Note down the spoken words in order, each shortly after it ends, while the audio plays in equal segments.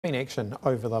Been action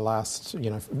over the last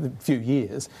few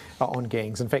years on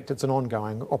gangs. In fact, it's an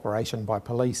ongoing operation by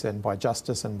police and by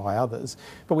justice and by others.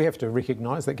 But we have to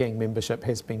recognise that gang membership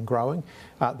has been growing.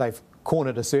 They've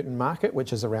cornered a certain market,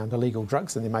 which is around illegal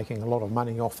drugs, and they're making a lot of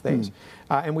money off that.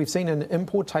 And we've seen an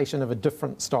importation of a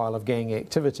different style of gang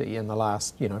activity in the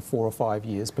last 4 or 5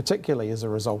 years, particularly as a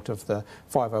result of the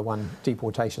 501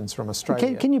 deportations from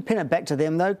Australia. Can you pin it back to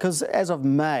them though? Because as of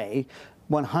May,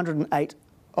 108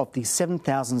 of the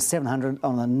 7,700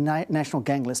 on the national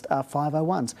gang list are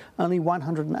 501s, only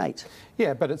 108.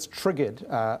 Yeah, but it's triggered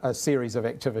a series of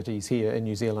activities here in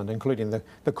New Zealand, including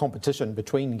the competition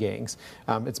between gangs.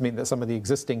 It's meant that some of the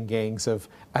existing gangs have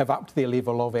upped their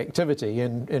level of activity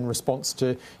in response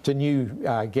to new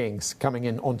gangs coming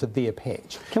in onto their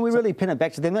patch. Can we really pin it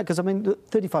back to them? Because, I mean,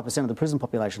 35% of the prison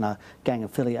population are gang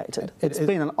affiliated. It's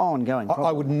been an ongoing problem.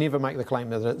 I would never make the claim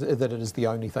that it is the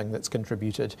only thing that's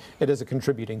contributed. It is a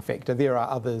contributing factor. There are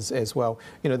others as well.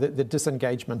 The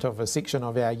disengagement of a section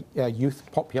of our youth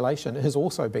population has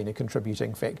also been a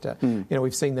contributing factor.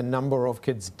 We've seen the number of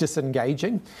kids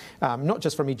disengaging, not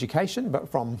just from education, but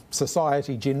from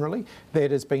society generally.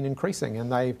 That has been increasing,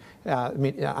 and they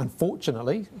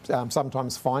unfortunately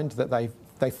sometimes find that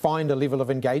they find a level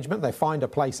of engagement, they find a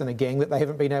place in a gang that they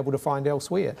haven't been able to find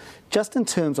elsewhere. Just in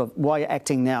terms of why you're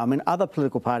acting now, I mean, other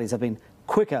political parties have been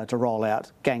quicker to roll out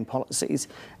gang policies.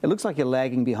 It looks like you're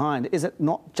lagging behind. Is it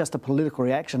not just a political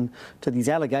reaction to these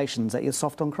allegations that you're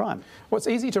soft on crime? Well, it's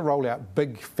easy to roll out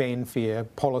big fanfare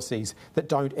policies that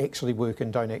don't actually work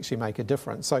and don't actually make a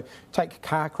difference. So take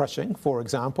car crushing, for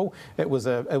example. It was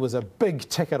a big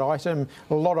ticket item,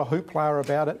 a lot of hoopla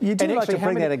about it. You do like to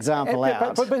bring that example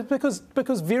out. But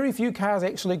because very few cars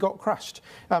actually got crushed.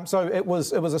 So it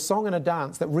was a song and a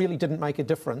dance that really didn't make a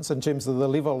difference in terms of the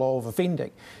level of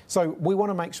offending. So we want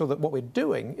to make sure that what we're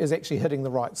doing is actually hitting the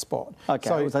right spot.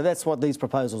 Okay, so that's what these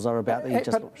proposals are about.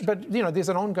 But there's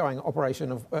an ongoing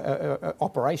operation of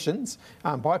operations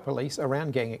by police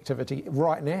around gang activity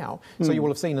right now. So you will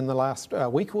have seen in the last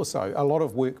week or so a lot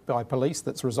of work by police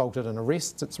that's resulted in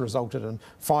arrests, it's resulted in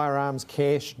firearms,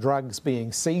 cash, drugs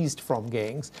being seized from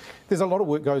gangs. There's a lot of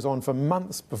work goes on for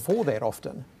months before that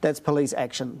often. That's police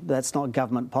action. That's not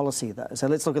government policy though. So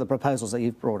let's look at the proposals that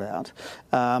you've brought out.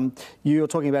 You're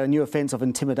talking about a new offence of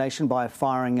intimidation by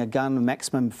firing a gun,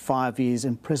 maximum 5 years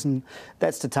in prison.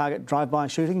 That's to target drive-by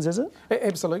shootings, is it?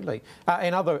 Absolutely.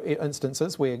 In other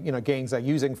instances where gangs are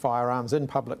using firearms in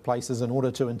public places in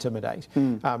order to intimidate,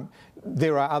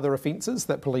 there are other offences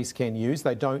that police can use.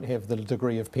 They don't have the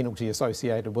degree of penalty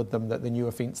associated with them that the new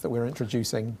offence that we're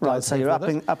introducing does. Right, so you're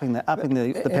upping the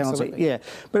penalty. Absolutely. Yeah,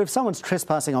 but if someone's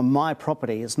trespassing on my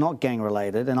property, it's not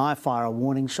gang-related, and I fire a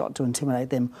warning shot to intimidate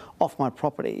them off my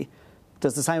property,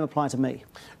 does the same apply to me?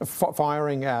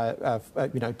 Firing,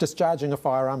 discharging a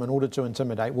firearm in order to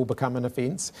intimidate will become an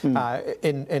offence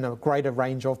in a greater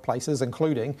range of places,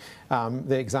 including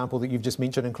the example that you've just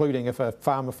mentioned, including if a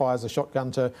farmer fires a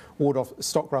shotgun to ward off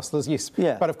stock rustlers, yes.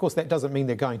 Yeah. But of course that doesn't mean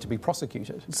they're going to be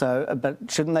prosecuted. So, but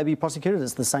shouldn't they be prosecuted?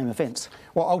 It's the same offence.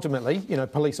 Well, ultimately,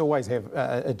 police always have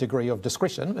a degree of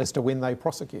discretion as to when they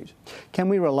prosecute. Can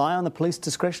we rely on the police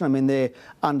discretion? I mean, they're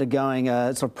undergoing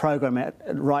a sort of program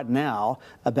right now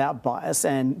about bias,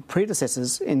 and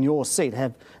predecessors in your seat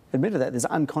have admitted that there's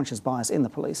unconscious bias in the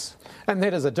police. And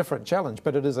that is a different challenge,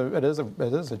 but it is a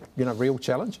real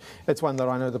challenge. It's one that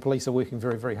I know the police are working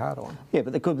very, very hard on. Yeah,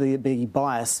 but there could be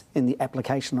bias in the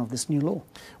application of this new law.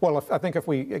 Well, I think if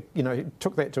we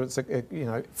took that to its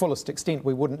fullest extent,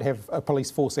 we wouldn't have a police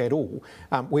force at all.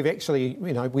 We've actually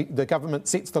the government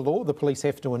sets the law, the police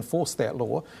have to enforce that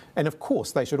law, and of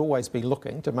course they should always be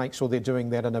looking to make sure they're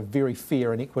doing that in a very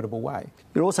fair and equitable way.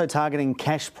 You're also targeting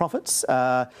cash profits.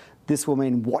 This will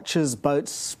mean watches,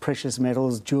 boats, precious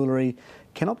metals, jewellery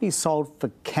cannot be sold for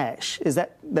cash.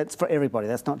 That's for everybody?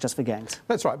 That's not just for gangs?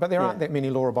 That's right, but there aren't that many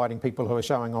law-abiding people who are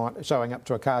showing up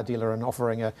to a car dealer and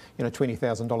offering a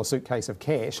 $20,000 suitcase of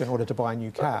cash in order to buy a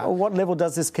new car. What level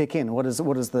does this kick in? What is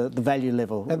the value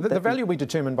level? The value we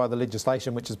determine by the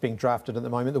legislation which is being drafted at the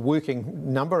moment. The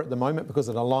working number at the moment, because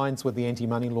it aligns with the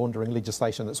anti-money laundering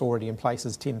legislation that's already in place,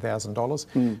 is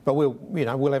 $10,000. But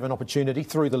we'll have an opportunity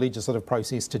through the legislative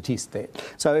process to test that.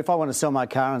 So if I want to sell my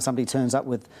car and somebody turns up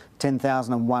with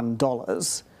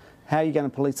 $10,001, how are you going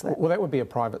to police that? Well, that would be a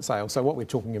private sale. So what we're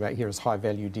talking about here is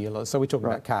high-value dealers. So we're talking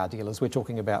about car dealers. We're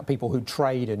talking about people who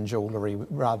trade in jewellery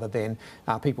rather than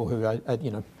people who are,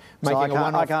 making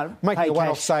a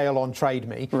one-off sale on Trade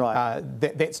Me. Right.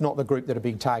 That's not the group that are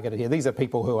being targeted here. These are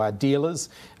people who are dealers.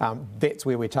 That's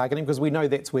where we're targeting, because we know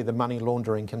that's where the money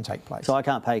laundering can take place. So I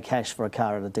can't pay cash for a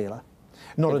car at a dealer?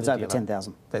 Not if it's over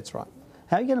 $10,000? That's right.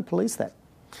 How are you going to police that?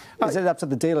 Is it up to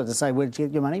the dealer to say, where did you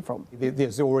get your money from?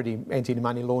 There's already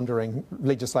anti-money laundering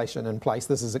legislation in place.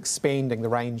 This is expanding the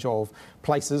range of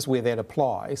places where that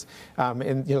applies. So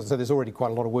there's already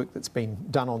quite a lot of work that's been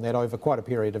done on that over quite a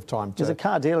period of time. Does a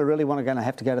car dealer really going to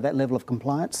have to go to that level of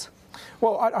compliance?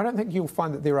 Well, I don't think you'll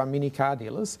find that there are many car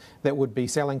dealers that would be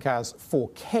selling cars for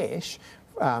cash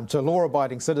to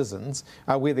law-abiding citizens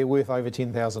where they're worth over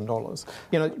 $10,000.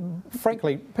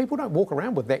 Frankly, people don't walk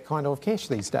around with that kind of cash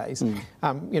these days.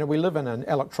 We live in an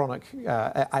electronic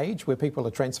age where people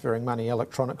are transferring money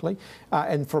electronically,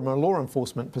 and from a law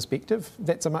enforcement perspective,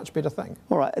 that's a much better thing.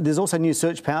 All right. There's also new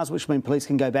search powers, which mean police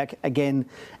can go back again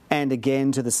and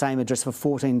again to the same address for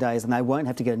 14 days, and they won't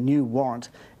have to get a new warrant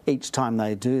each time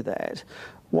they do that.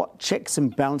 What checks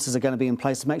and balances are going to be in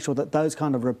place to make sure that those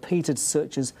kind of repeated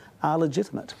searches are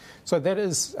legitimate? So that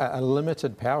is a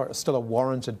limited power. It's still a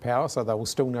warranted power, so they will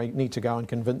still need to go and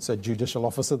convince a judicial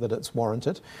officer that it's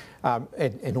warranted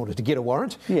in order to get a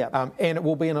warrant. And it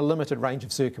will be in a limited range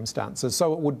of circumstances.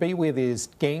 So it would be where there's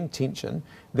gang tension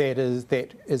that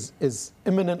is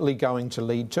imminently going to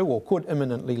lead to, or could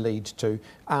imminently lead to,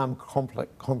 armed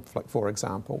conflict, for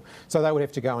example. So they would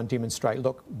have to go and demonstrate,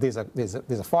 look, there's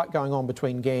a fight going on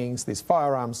between gangs, there's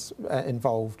firearms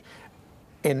involved.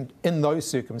 And in those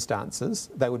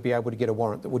circumstances, they would be able to get a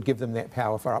warrant that would give them that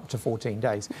power for up to 14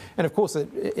 days. And of course,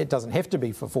 it doesn't have to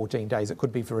be for 14 days. It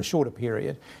could be for a shorter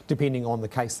period, depending on the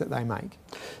case that they make.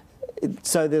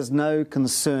 So there's no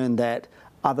concern that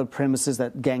other premises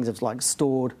that gangs have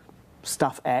stored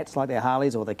stuff at, like their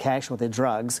Harleys or their cash or their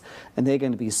drugs, and they're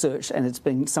going to be searched, and it's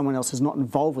been someone else who's not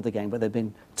involved with the gang, but they've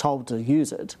been told to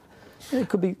use it. It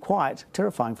could be quite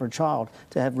terrifying for a child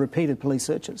to have repeated police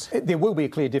searches. There will be a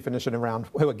clear definition around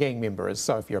who a gang member is.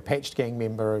 So if you're a patched gang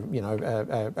member,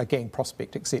 a gang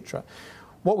prospect, etc.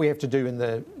 What we have to do in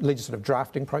the legislative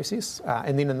drafting process,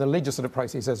 and then in the legislative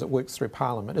process as it works through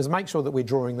Parliament, is make sure that we're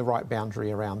drawing the right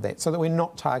boundary around that, so that we're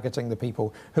not targeting the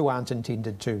people who aren't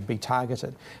intended to be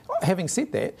targeted. Having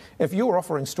said that, if you're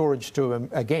offering storage to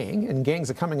a gang, and gangs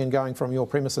are coming and going from your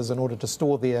premises in order to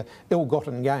store their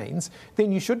ill-gotten gains,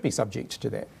 then you should be subject to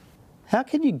that. How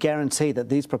can you guarantee that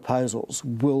these proposals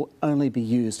will only be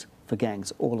used for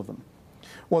gangs, all of them?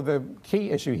 Well, the key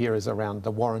issue here is around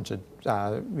the warranted,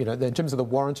 in terms of the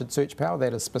warranted search power,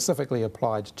 that is specifically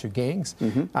applied to gangs.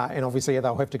 And obviously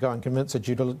they'll have to go and convince a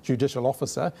judicial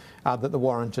officer that the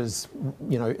warrant is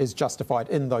justified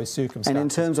in those circumstances. And in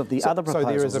terms of the other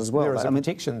proposals as well. There is a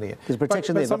protection there. There's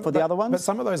protection there, but for the other ones? But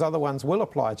some of those other ones will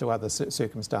apply to other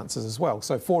circumstances as well.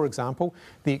 So, for example,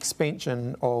 the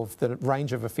expansion of the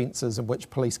range of offences in which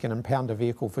police can impound a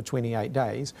vehicle for 28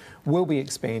 days will be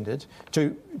expanded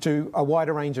to a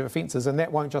wider range of offences, and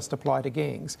that won't just apply to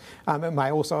gangs. It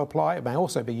may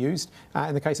also be used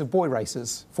in the case of boy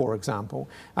races, for example,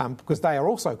 because they are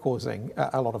also causing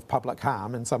a lot of public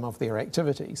harm in some of their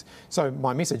activities. So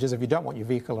my message is, if you don't want your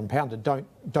vehicle impounded,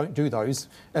 don't do those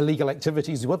illegal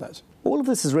activities with it. All of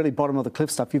this is really bottom of the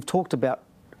cliff stuff. You've talked about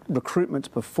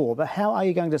recruitment before, but how are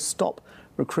you going to stop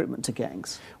recruitment to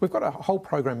gangs? We've got a whole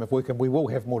program of work, and we will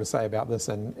have more to say about this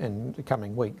in the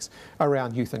coming weeks,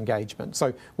 around youth engagement.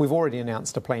 So we've already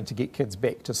announced a plan to get kids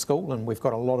back to school, and we've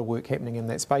got a lot of work happening in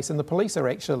that space. And the police are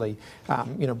actually,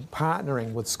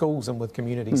 partnering with schools and with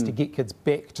communities to get kids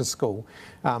back to school,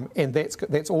 and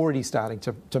that's already starting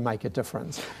to make a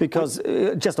difference. Because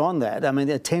just on that,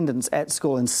 the attendance at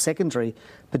school in secondary,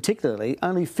 particularly,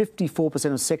 only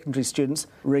 54% of secondary students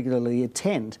regularly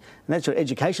attend. And that's your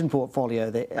education portfolio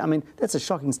there. That's a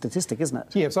shocking statistic, isn't it?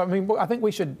 Yeah, so I think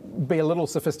we should be a little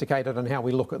sophisticated in how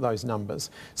we look at those numbers.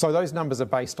 So those numbers are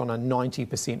based on a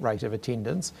 90% rate of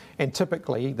attendance, and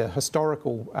typically the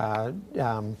historical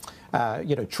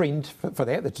trend for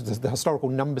that, the historical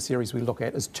number series we look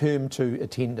at, is term 2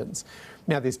 attendance.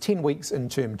 Now, there's 10 weeks in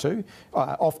term 2.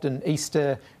 Often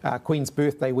Easter, Queen's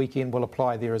birthday weekend will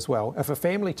apply there as well. If a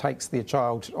family takes their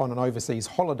child on an overseas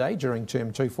holiday during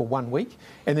term 2 for 1 week,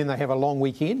 and then they have a long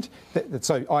weekend,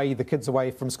 so i.e. the kids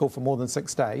away from school for more than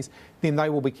 6 days, then they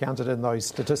will be counted in those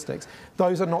statistics.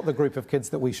 Those are not the group of kids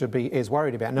that we should be as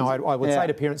worried about. Now, I would say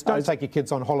to parents, don't take your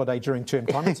kids on holiday during term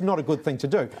time. It's not a good thing to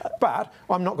do. But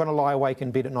I'm not going to lie awake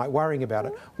in bed at night worrying about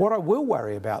it. What I will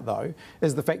worry about, though,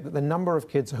 is the fact that the number of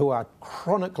kids who are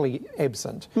chronically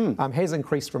absent has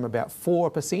increased from about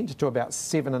 4% to about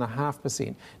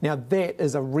 7.5%. Now, that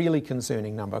is a really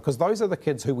concerning number, because those are the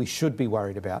kids who we should be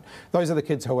worried about. Those are the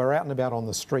kids who are out and about on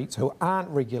the streets, who aren't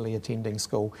regularly attending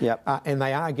school, Yep. and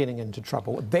they are getting into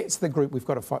trouble. That's the group we've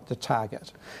got to fight to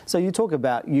target. So you talk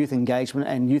about youth engagement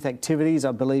and youth activities,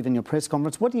 I believe, in your press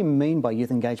conference. What do you mean by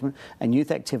youth engagement and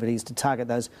youth activities to target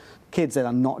those kids that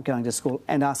are not going to school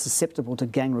and are susceptible to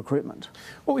gang recruitment?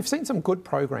 Well, we've seen some good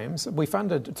programs. We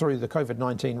funded through the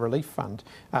COVID-19 Relief Fund,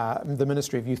 the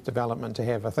Ministry of Youth Development, to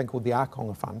have a thing called the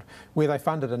Arkonga Fund, where they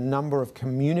funded a number of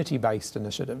community-based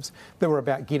initiatives that were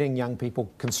about getting young people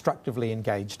constructively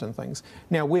engaged in things.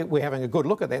 Now, we're having a good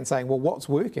look at that and saying, well, what's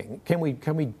working? Can we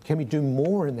do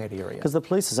more in that area? Because the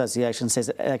Police Association says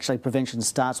that actually prevention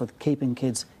starts with keeping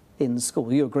kids in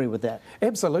school. You agree with that?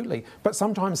 Absolutely. But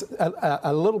sometimes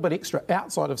a little bit extra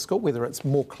outside of school, whether it's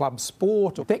more club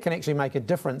sport, that can actually make a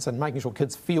difference in making sure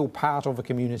kids feel part of a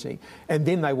community, and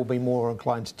then they will be more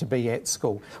inclined to be at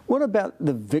school. What about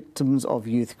the victims of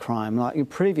youth crime? Like your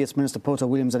previous Minister, Porter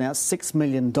Williams, announced $6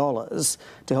 million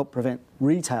to help prevent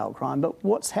retail crime, but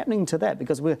what's happening to that?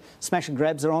 Because smash and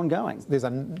grabs are ongoing. There's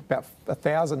about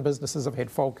 1,000 businesses have had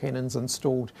fog cannons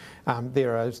installed.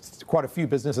 There are quite a few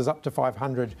businesses, up to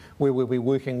 500, where we'll be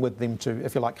working with them to,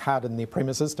 if you like, harden their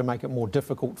premises to make it more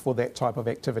difficult for that type of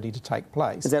activity to take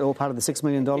place. Is that all part of the $6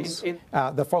 million?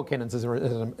 The fog cannons is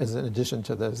in addition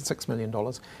to the $6 million.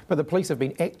 But the police have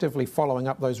been actively following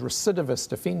up those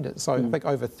recidivist offenders. So I think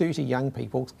over 30 young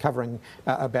people, covering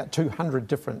about 200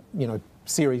 different,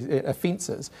 series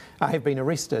offences, have been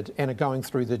arrested and are going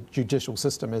through the judicial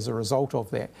system as a result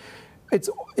of that.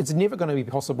 It's never going to be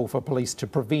possible for police to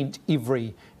prevent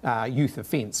every youth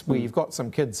offence where you've got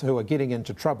some kids who are getting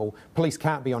into trouble. Police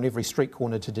can't be on every street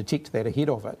corner to detect that ahead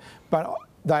of it. But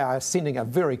they are sending a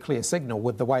very clear signal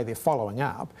with the way they're following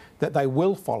up that they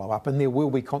will follow up and there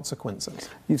will be consequences.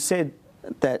 You've said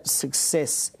that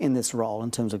success in this role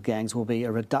in terms of gangs will be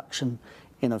a reduction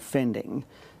in offending.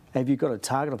 Have you got a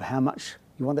target of how much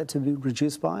you want that to be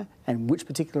reduced by and which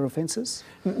particular offences?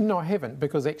 No, I haven't,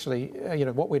 because actually,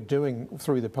 what we're doing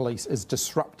through the police is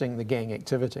disrupting the gang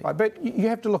activity. But you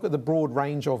have to look at the broad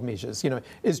range of measures.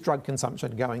 Is drug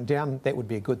consumption going down? That would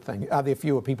be a good thing. Are there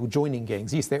fewer people joining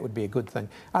gangs? Yes, that would be a good thing.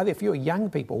 Are there fewer young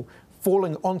people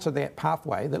falling onto that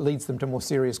pathway that leads them to more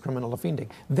serious criminal offending?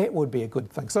 That would be a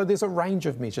good thing. So there's a range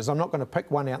of measures. I'm not going to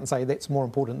pick one out and say that's more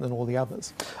important than all the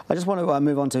others. I just want to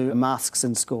move on to masks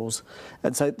in schools.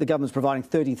 And so the government's providing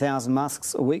 30,000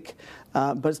 masks a week,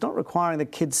 but it's not requiring the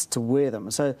kids to wear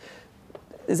them. So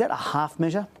is that a half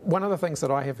measure? One of the things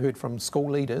that I have heard from school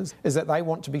leaders is that they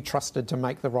want to be trusted to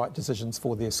make the right decisions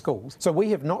for their schools. So we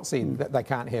have not said that they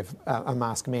can't have a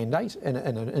mask mandate in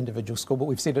an individual school, but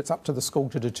we've said it's up to the school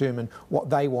to determine what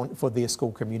they want for their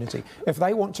school community. If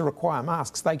they want to require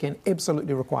masks, they can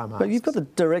absolutely require masks. But you've got the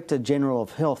Director General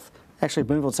of Health actually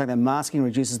moving on saying that masking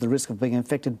reduces the risk of being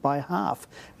infected by half.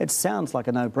 It sounds like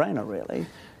a no-brainer, really.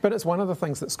 But it's one of the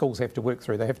things that schools have to work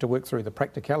through. They have to work through the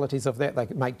practicalities of that. They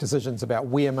make decisions about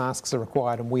where masks are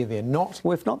required and where they're not.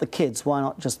 Well, if not the kids, why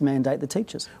not just mandate the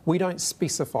teachers? We don't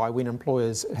specify when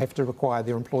employers have to require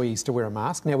their employees to wear a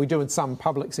mask. Now, we do in some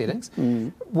public settings.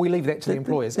 We leave that to the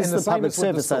employers. This is the public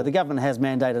service, though. The government has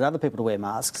mandated other people to wear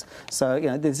masks. So,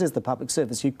 this is the public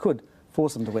service. You could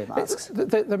force them to wear masks.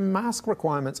 The mask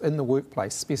requirements in the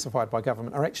workplace specified by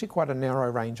government are actually quite a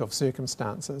narrow range of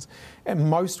circumstances, and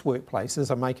most workplaces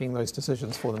are making those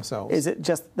decisions for themselves. Is it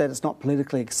just that it's not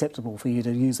politically acceptable for you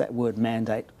to use that word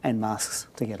mandate and masks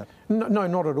together? No,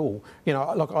 not at all.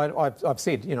 Look, I've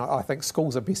said, I think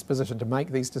schools are best positioned to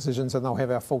make these decisions, and they'll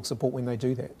have our full support when they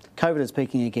do that. COVID is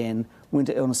peaking again,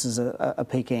 winter illnesses are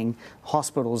peaking,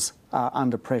 hospitals are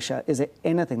under pressure. Is there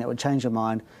anything that would change your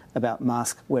mind about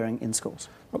mask wearing in schools?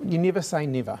 You never say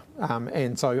never,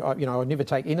 and so I never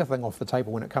take anything off the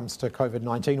table when it comes to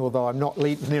COVID-19, although I'm not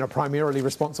primarily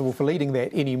responsible for leading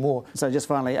that anymore. So just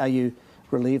finally, are you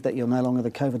relieved that you're no longer the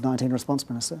COVID-19 response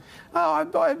minister?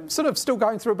 I'm sort of still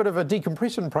going through a bit of a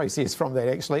decompression process from that,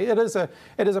 actually. It is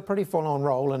a pretty full-on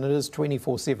role, and it is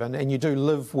 24/7, and you do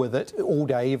live with it all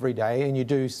day, every day, and you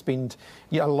do spend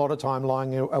a lot of time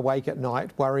lying awake at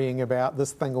night worrying about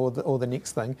this thing or the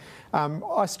next thing.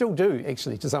 I still do,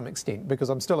 actually, to some extent, because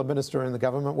I'm still a minister in the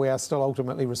government. We are still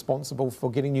ultimately responsible for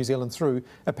getting New Zealand through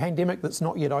a pandemic that's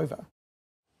not yet over.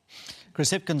 Chris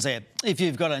Hipkins there. If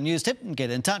you've got a news tip,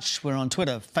 get in touch. We're on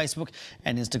Twitter, Facebook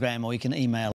and Instagram, or you can email